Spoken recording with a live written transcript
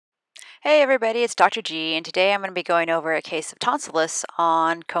Hey everybody, it's Dr. G, and today I'm going to be going over a case of tonsillitis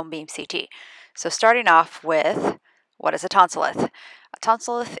on cone beam CT. So starting off with, what is a tonsillith? A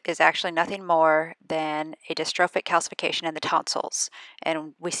tonsillith is actually nothing more than a dystrophic calcification in the tonsils,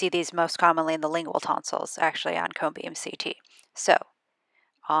 and we see these most commonly in the lingual tonsils, actually on cone beam CT. So,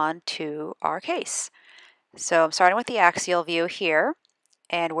 on to our case. So I'm starting with the axial view here,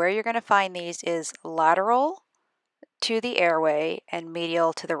 and where you're going to find these is lateral to the airway and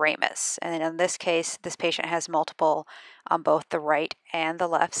medial to the ramus. And in this case, this patient has multiple on both the right and the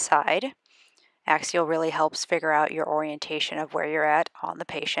left side. Axial really helps figure out your orientation of where you're at on the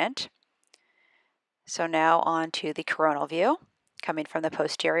patient. So now on to the coronal view, coming from the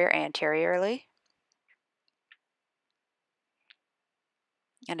posterior anteriorly.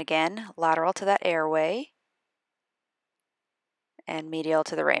 And again, lateral to that airway and medial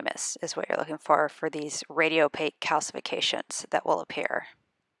to the ramus is what you're looking for these radiopaque calcifications that will appear.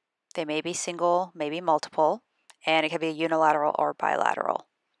 They may be single, maybe multiple, and it can be unilateral or bilateral.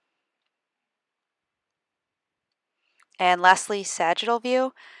 And lastly, sagittal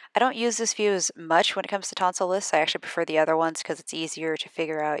view. I don't use this view as much when it comes to tonsillitis. I actually prefer the other ones because it's easier to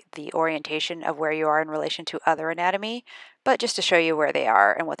figure out the orientation of where you are in relation to other anatomy, but just to show you where they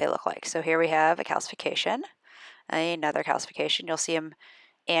are and what they look like. So here we have a calcification, another calcification. You'll see them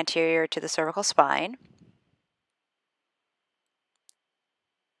anterior to the cervical spine.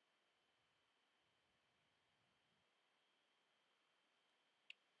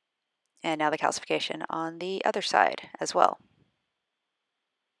 And now the calcification on the other side as well.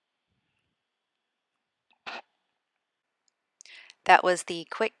 That was the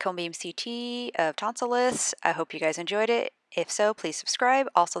quick cone beam CT of tonsillitis. I hope you guys enjoyed it. If so, please subscribe.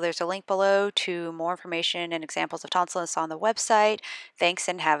 Also, there's a link below to more information and examples of tonsillitis on the website. Thanks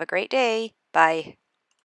and have a great day. Bye.